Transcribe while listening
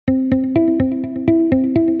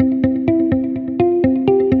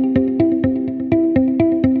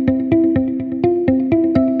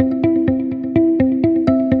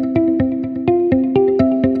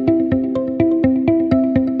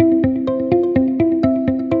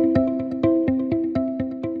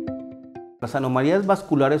Las anomalías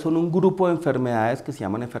vasculares son un grupo de enfermedades que se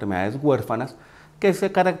llaman enfermedades huérfanas, que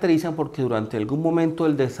se caracterizan porque durante algún momento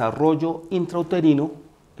del desarrollo intrauterino,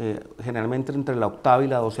 generalmente entre la octava y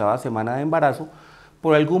la doceava semana de embarazo,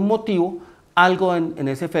 por algún motivo algo en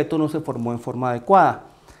ese feto no se formó en forma adecuada.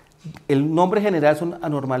 El nombre general son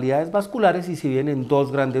anormalidades vasculares y se dividen en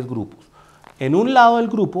dos grandes grupos. En un lado del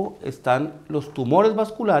grupo están los tumores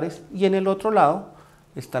vasculares y en el otro lado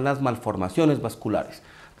están las malformaciones vasculares.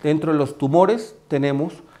 Dentro de los tumores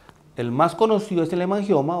tenemos, el más conocido es el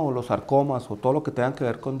hemangioma o los sarcomas o todo lo que tenga que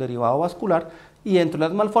ver con derivado vascular, y dentro de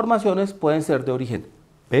las malformaciones pueden ser de origen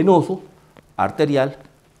penoso, arterial,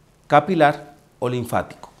 capilar o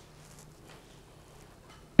linfático.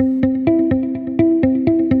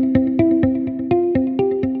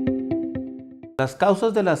 Las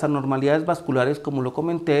causas de las anormalidades vasculares, como lo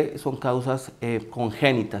comenté, son causas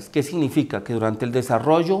congénitas. ¿Qué significa? Que durante el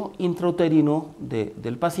desarrollo intrauterino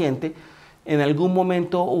del paciente, en algún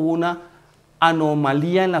momento hubo una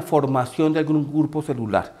anomalía en la formación de algún grupo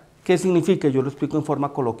celular. ¿Qué significa? Yo lo explico en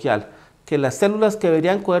forma coloquial, que las células que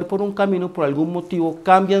deberían coger por un camino, por algún motivo,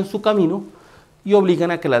 cambian su camino y obligan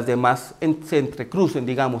a que las demás se entrecrucen,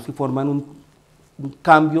 digamos, y forman un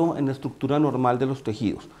cambio en la estructura normal de los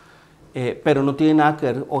tejidos. Pero no tiene nada que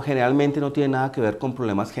ver, o generalmente no tiene nada que ver con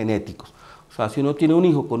problemas genéticos. O sea, si uno tiene un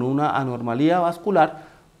hijo con una anormalidad vascular,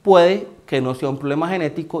 puede que no sea un problema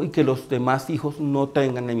genético y que los demás hijos no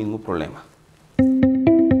tengan el mismo problema.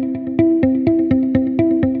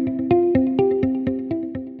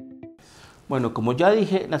 Bueno, como ya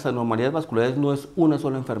dije, las anormalidades vasculares no es una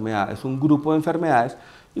sola enfermedad, es un grupo de enfermedades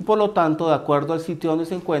y por lo tanto, de acuerdo al sitio donde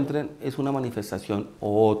se encuentren, es una manifestación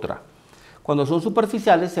u otra. Cuando son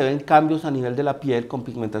superficiales se ven cambios a nivel de la piel con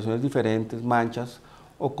pigmentaciones diferentes, manchas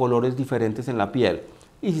o colores diferentes en la piel.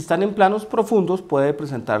 Y si están en planos profundos puede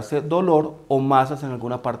presentarse dolor o masas en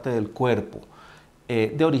alguna parte del cuerpo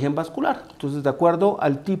de origen vascular. Entonces, de acuerdo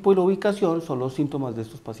al tipo y la ubicación son los síntomas de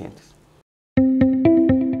estos pacientes.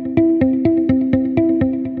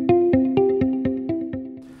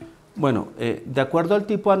 Bueno, de acuerdo al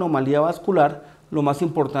tipo de anomalía vascular, lo más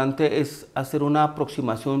importante es hacer una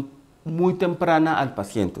aproximación muy temprana al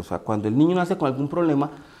paciente. O sea, cuando el niño nace con algún problema,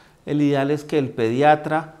 el ideal es que el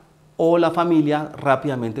pediatra o la familia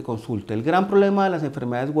rápidamente consulte. El gran problema de las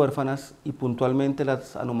enfermedades huérfanas y puntualmente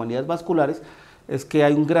las anomalías vasculares es que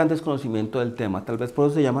hay un gran desconocimiento del tema, tal vez por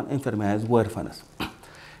eso se llaman enfermedades huérfanas.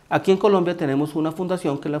 Aquí en Colombia tenemos una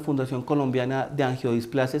fundación que es la Fundación Colombiana de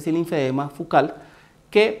Angiodisplasias y Linfedema Focal,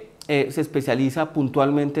 que se especializa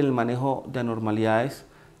puntualmente en el manejo de anormalidades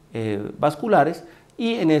vasculares,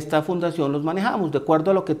 y en esta fundación los manejamos de acuerdo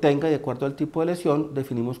a lo que tenga y de acuerdo al tipo de lesión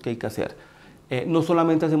definimos qué hay que hacer. No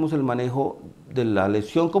solamente hacemos el manejo de la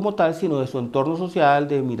lesión como tal, sino de su entorno social,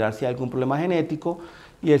 de mirar si hay algún problema genético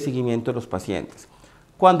y el seguimiento de los pacientes.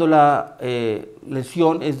 Cuando la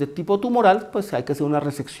lesión es de tipo tumoral, pues hay que hacer una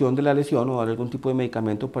resección de la lesión o dar algún tipo de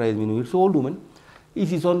medicamento para disminuir su volumen. Y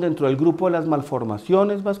si son dentro del grupo de las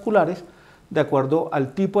malformaciones vasculares, de acuerdo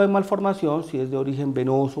al tipo de malformación, si es de origen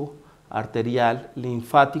venoso, arterial,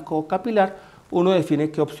 linfático o capilar, uno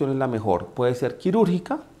define qué opción es la mejor. Puede ser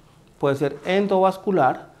quirúrgica, puede ser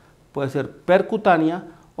endovascular, puede ser percutánea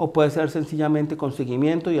o puede ser sencillamente con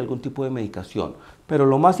seguimiento y algún tipo de medicación. Pero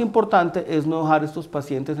lo más importante es no dejar a estos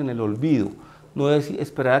pacientes en el olvido, no es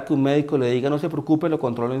esperar a que un médico le diga no se preocupe, lo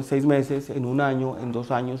controlo en 6 meses, en 1 año, en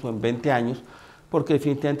 2 años o en 20 años, porque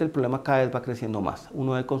definitivamente el problema cada vez va creciendo más.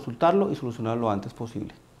 Uno debe consultarlo y solucionarlo lo antes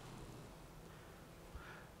posible.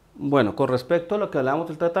 Bueno, con respecto a lo que hablamos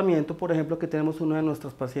del tratamiento, por ejemplo, que tenemos una de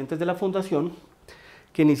nuestras pacientes de la fundación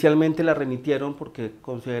que inicialmente la remitieron porque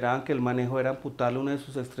consideraban que el manejo era amputarle una de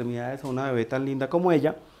sus extremidades a una bebé tan linda como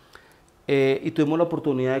ella, y tuvimos la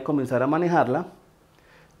oportunidad de comenzar a manejarla.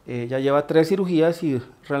 Ya lleva 3 cirugías y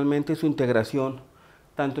realmente su integración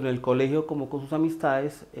tanto en el colegio como con sus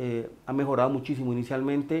amistades ha mejorado muchísimo.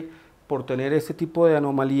 Inicialmente, por tener este tipo de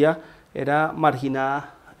anomalía, era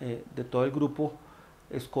marginada de todo el grupo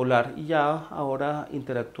escolar y ya ahora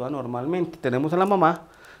interactúa normalmente. Tenemos a la mamá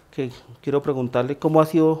que quiero preguntarle cómo ha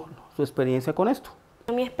sido su experiencia con esto.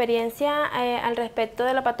 Mi experiencia al respecto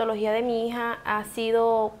de la patología de mi hija ha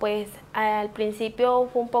sido, pues, al principio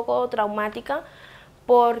fue un poco traumática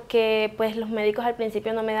porque pues los médicos al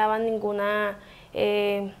principio no me daban ninguna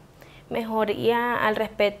mejoría al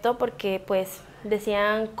respecto porque pues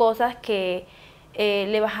decían cosas que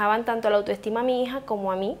le bajaban tanto la autoestima a mi hija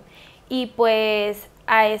como a mí, y pues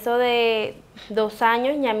a eso de 2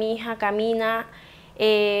 años ya mi hija camina,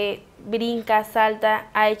 brinca, salta,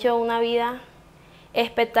 ha hecho una vida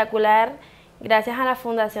espectacular gracias a la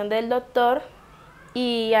fundación del doctor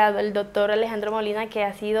y al doctor Alejandro Molina, que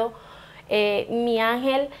ha sido mi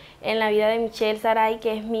ángel en la vida de Michelle Saray,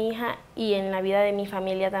 que es mi hija, y en la vida de mi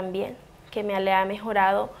familia también, que le ha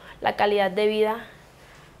mejorado la calidad de vida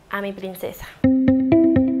a mi princesa.